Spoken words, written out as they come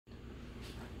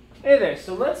Hey there,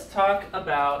 so let's talk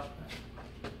about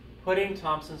putting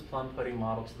Thomson's plum pudding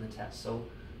model to the test. So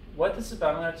what this is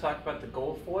about, I'm going to talk about the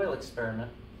gold foil experiment,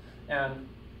 and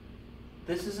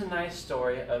this is a nice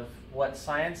story of what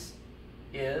science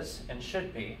is and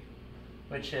should be,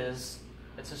 which is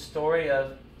it's a story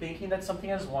of thinking that something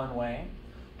is one way,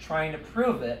 trying to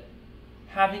prove it,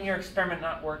 having your experiment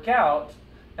not work out,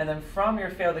 and then from your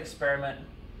failed experiment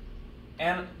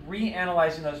and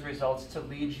reanalyzing those results to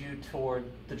lead you toward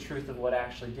the truth of what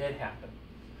actually did happen.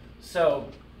 So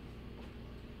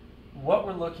what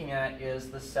we're looking at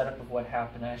is the setup of what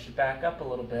happened. I should back up a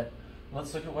little bit.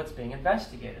 Let's look at what's being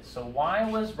investigated. So why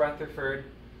was Rutherford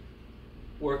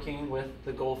working with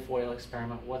the gold foil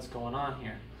experiment? What's going on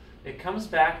here? It comes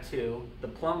back to the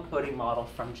plum pudding model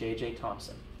from J.J.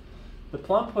 Thomson. The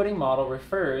plum pudding model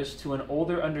refers to an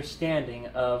older understanding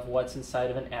of what's inside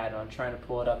of an atom. I'm trying to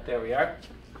pull it up. There we are.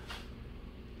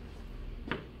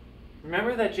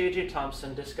 Remember that J.J.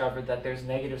 Thomson discovered that there's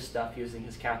negative stuff using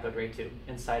his cathode ray tube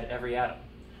inside every atom.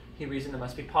 He reasoned there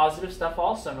must be positive stuff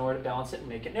also in order to balance it and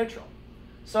make it neutral.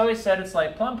 So he said it's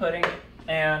like plum pudding,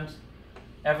 and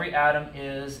every atom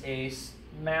is a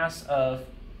mass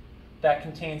that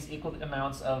contains equal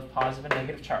amounts of positive and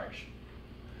negative charge.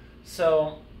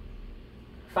 So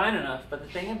fine enough, but the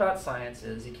thing about science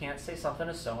is you can't say something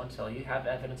is so until you have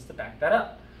evidence to back that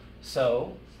up.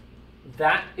 So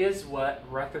that is what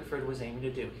Rutherford was aiming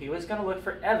to do. He was going to look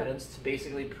for evidence to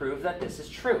basically prove that this is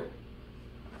true.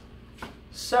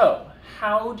 So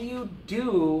how do you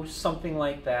do something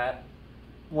like that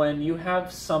when you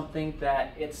have something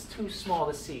that it's too small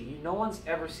to see? No one's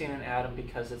ever seen an atom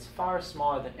because it's far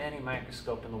smaller than any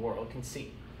microscope in the world can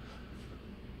see.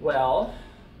 Well,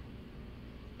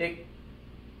 it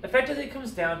effectively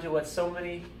comes down to what so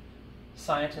many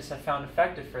scientists have found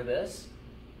effective for this.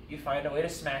 You find a way to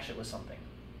smash it with something.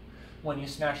 When you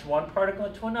smash one particle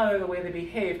into another, the way they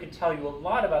behave can tell you a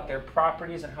lot about their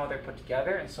properties and how they're put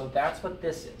together, and so that's what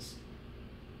this is.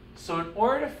 So in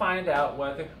order to find out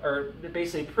whether, or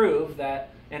basically prove that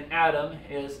an atom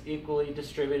is equally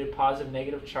distributed positive,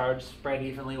 negative charge spread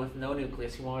evenly with no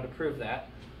nucleus, he wanted to prove that,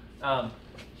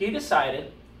 he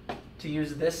decided to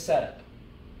use this setup,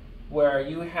 where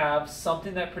you have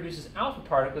something that produces alpha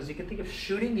particles. You can think of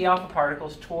shooting the alpha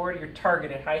particles toward your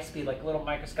target at high speed like little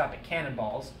microscopic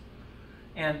cannonballs.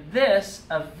 And this,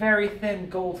 a very thin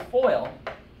gold foil,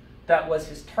 that was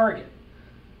his target.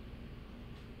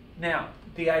 Now,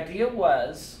 the idea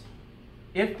was,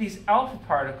 if these alpha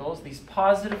particles, these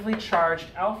positively charged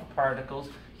alpha particles,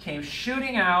 came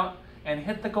shooting out and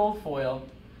hit the gold foil,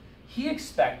 he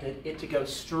expected it to go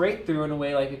straight through in a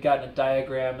way like we've got in a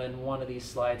diagram in one of these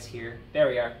slides here. There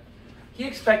we are. He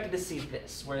expected to see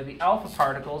this, where the alpha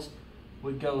particles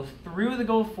would go through the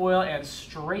gold foil and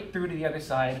straight through to the other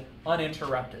side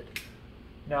uninterrupted.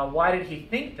 Now, why did he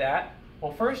think that?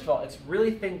 Well, first of all, it's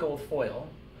really thin gold foil.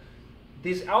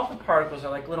 These alpha particles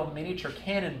are like little miniature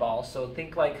cannonballs, so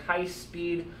think like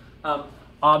high-speed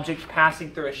object passing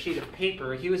through a sheet of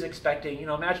paper. He was expecting,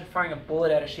 imagine firing a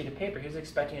bullet at a sheet of paper. He was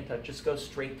expecting it to just go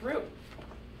straight through.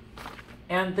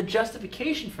 And the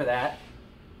justification for that,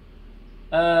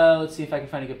 let's see if I can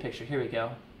find a good picture. Here we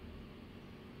go.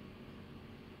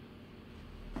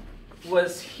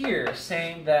 Was here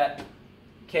saying that,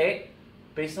 okay,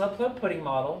 based on the plum pudding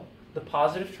model, the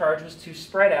positive charge was too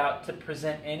spread out to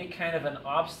present any kind of an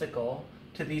obstacle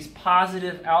to these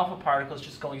positive alpha particles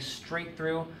just going straight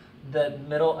through the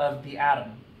middle of the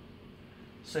atom.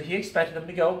 So he expected them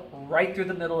to go right through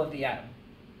the middle of the atom,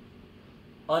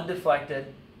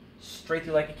 undeflected, straight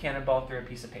through like a cannonball through a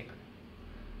piece of paper.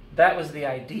 That was the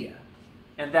idea,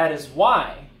 and that is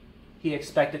why he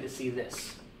expected to see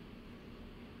this.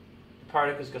 The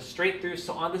particles go straight through,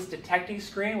 so on this detecting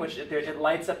screen, which it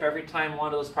lights up every time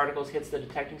one of those particles hits the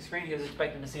detecting screen, he was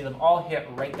expecting to see them all hit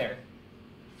right there.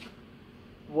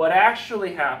 What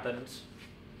actually happened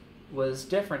was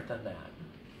different than that.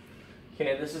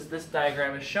 Okay, this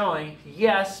diagram is showing,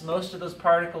 yes, most of those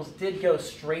particles did go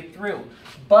straight through,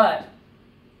 but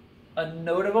a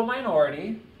notable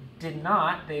minority did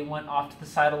not. They went off to the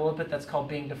side a little bit. That's called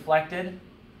being deflected,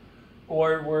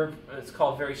 or it's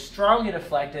called very strongly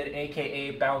deflected,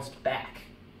 aka bounced back.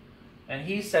 And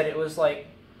he said it was like,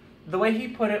 the way he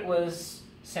put it was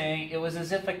saying it was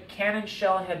as if a cannon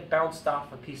shell had bounced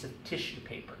off a piece of tissue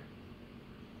paper.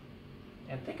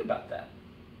 And think about that.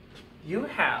 You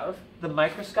have the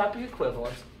microscopic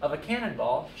equivalent of a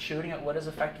cannonball shooting at what is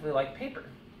effectively like paper.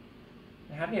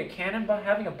 And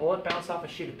having a bullet bounce off a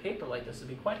sheet of paper like this would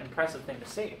be quite an impressive thing to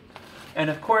see. And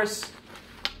of course,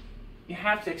 you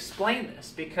have to explain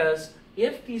this, because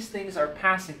if these things are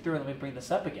passing through, let me bring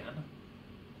this up again,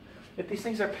 If these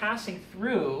things are passing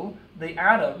through the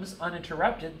atoms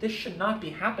uninterrupted, this should not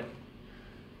be happening.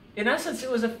 In essence, it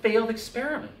was a failed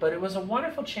experiment, but it was a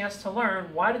wonderful chance to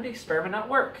learn, why did the experiment not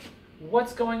work?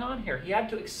 What's going on here? He had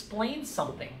to explain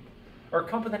something or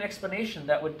come up with an explanation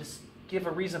that would just give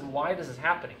a reason why this is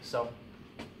happening. So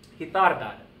he thought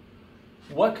about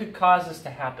it. What could cause this to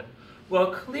happen?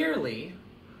 Well, clearly,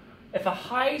 if a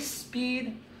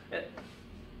high-speed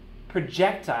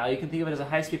projectile, you can think of it as a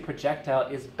high-speed projectile,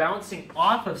 is bouncing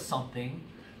off of something,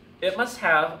 it must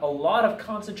have a lot of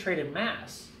concentrated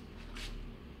mass.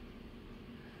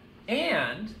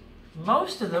 And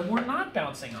most of them were not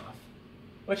bouncing off,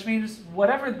 which means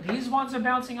whatever these ones are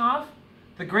bouncing off,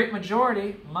 the great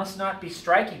majority must not be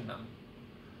striking them.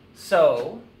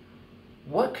 So,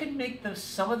 what could make them,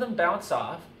 some of them bounce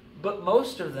off, but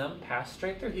most of them pass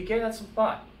straight through? He gave that some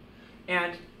thought.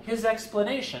 And his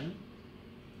explanation,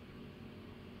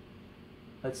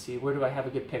 let's see, where do I have a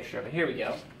good picture of it? Here we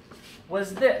go,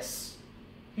 was this.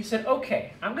 He said,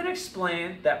 okay, I'm going to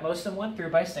explain that most of them went through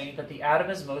by saying that the atom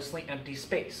is mostly empty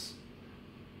space.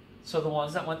 So the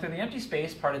ones that went through the empty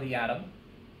space part of the atom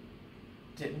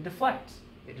didn't deflect.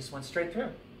 They just went straight through.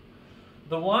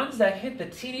 The ones that hit the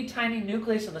teeny tiny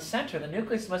nucleus in the center, the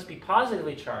nucleus must be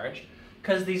positively charged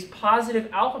because these positive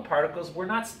alpha particles were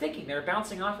not sticking. They were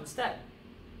bouncing off instead.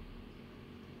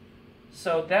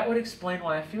 So that would explain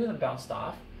why a few of them bounced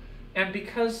off. And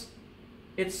because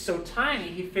it's so tiny,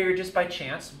 he figured just by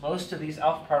chance most of these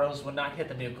alpha particles would not hit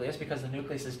the nucleus because the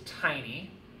nucleus is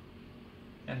tiny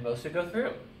and most would go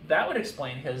through. That would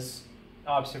explain his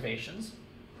observations.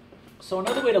 So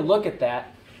another way to look at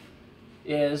that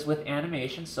is with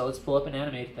animation. So let's pull up an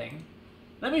animate thing.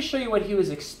 Let me show you what he was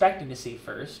expecting to see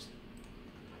first.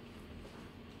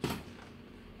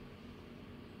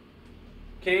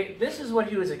 Okay, this is what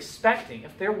he was expecting.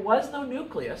 If there was no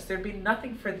nucleus, there'd be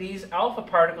nothing for these alpha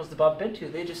particles to bump into.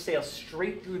 They just sail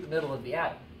straight through the middle of the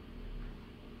atom.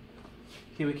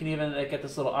 Okay, we can even get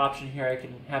this little option here. I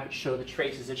can have it show the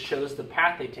traces. It shows the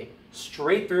path they take.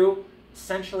 Straight through,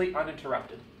 essentially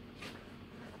uninterrupted.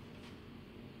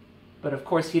 But of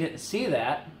course, he didn't see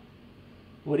that.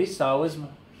 What he saw was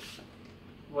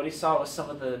some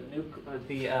of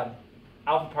the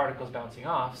alpha particles bouncing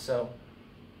off. So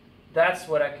that's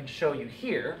what I can show you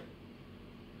here.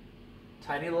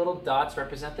 Tiny little dots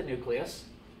represent the nucleus.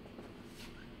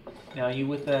 Now,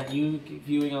 you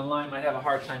viewing online might have a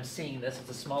hard time seeing this.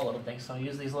 It's a small little thing, so I'll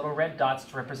use these little red dots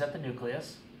to represent the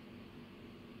nucleus.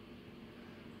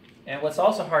 And what's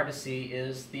also hard to see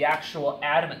is the actual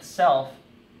atom itself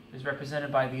is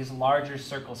represented by these larger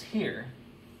circles here.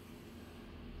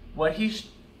 What he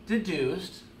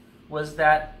deduced was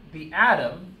that the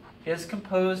atom is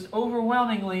composed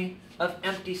overwhelmingly of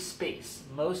empty space.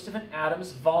 Most of an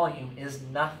atom's volume is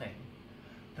nothing.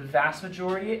 The vast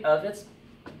majority of its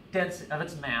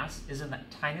mass is in that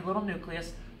tiny little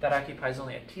nucleus that occupies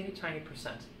only a teeny tiny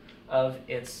percent of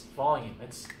its volume.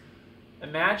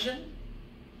 Imagine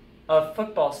a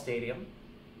football stadium.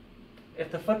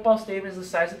 If the football stadium is the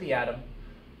size of the atom,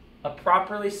 a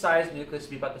properly sized nucleus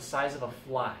would be about the size of a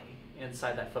fly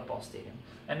inside that football stadium.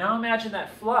 And now imagine that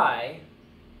fly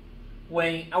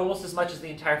weighing almost as much as the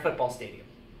entire football stadium.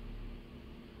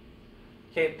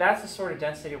 Okay, that's the sort of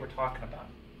density we're talking about.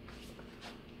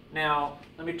 Now,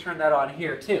 let me turn that on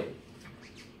here too.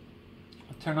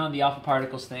 I'll turn on the alpha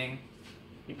particles thing.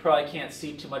 You probably can't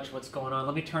see too much of what's going on.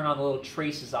 Let me turn on the little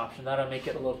traces option. That'll make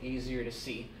it a little easier to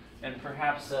see. And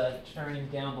perhaps turning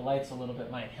down the lights a little bit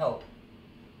might help.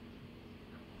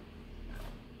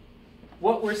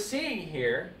 What we're seeing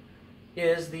here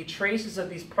is the traces of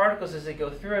these particles as they go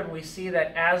through, and we see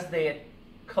that as they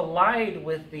collide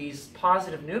with these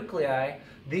positive nuclei,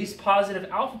 these positive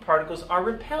alpha particles are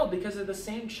repelled because they're the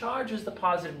same charge as the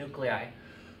positive nuclei.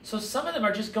 So some of them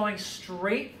are just going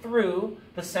straight through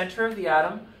the center of the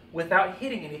atom without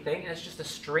hitting anything, and it's just a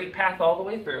straight path all the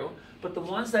way through. But the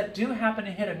ones that do happen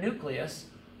to hit a nucleus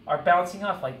are bouncing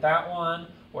off, like that one,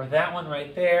 or that one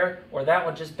right there, or that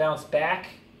one just bounced back.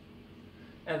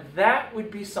 And that would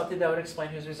be something that would explain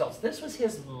his results. This was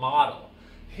his model,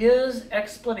 his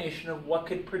explanation of what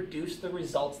could produce the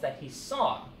results that he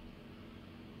saw.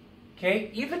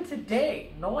 Okay, even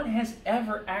today, no one has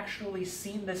ever actually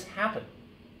seen this happen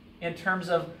in terms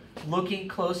of looking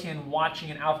closely and watching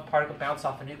an alpha particle bounce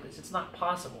off a nucleus. It's not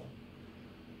possible.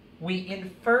 We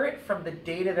infer it from the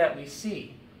data that we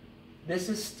see. This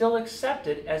is still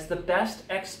accepted as the best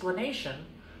explanation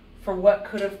for what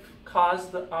could have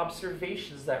caused the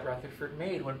observations that Rutherford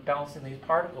made when bouncing these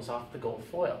particles off the gold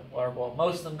foil, or well,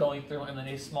 most of them going through and then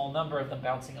a small number of them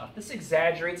bouncing off. This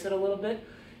exaggerates it a little bit.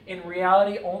 In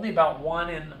reality, only about 1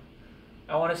 in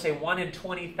I want to say 1 in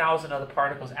 20,000 of the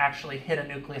particles actually hit a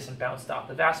nucleus and bounced off.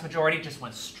 The vast majority just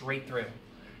went straight through.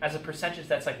 As a percentage,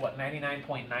 that's like, what,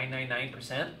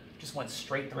 99.999% just went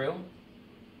straight through.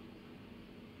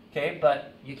 Okay,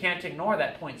 but you can't ignore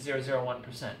that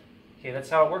 0.001%. Okay, that's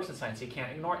how it works in science. You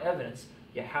can't ignore evidence.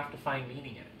 You have to find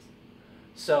meaning in it.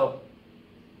 So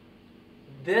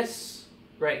this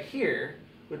right here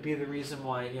would be the reason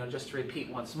why, just to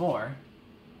repeat once more,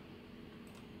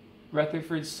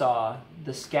 Rutherford saw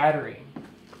the scattering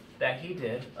that he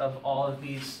did of all of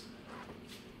these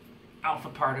alpha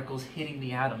particles hitting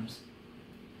the atoms.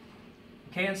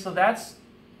 Okay, and so that's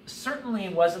certainly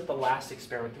wasn't the last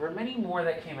experiment. There were many more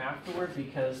that came afterward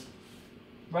because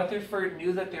Rutherford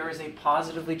knew that there was a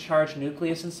positively charged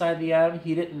nucleus inside the atom.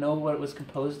 He didn't know what it was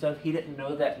composed of. He didn't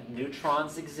know that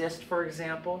neutrons exist, for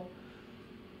example.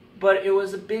 But it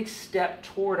was a big step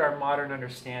toward our modern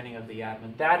understanding of the atom,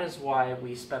 and that is why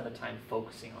we spend the time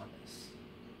focusing on this.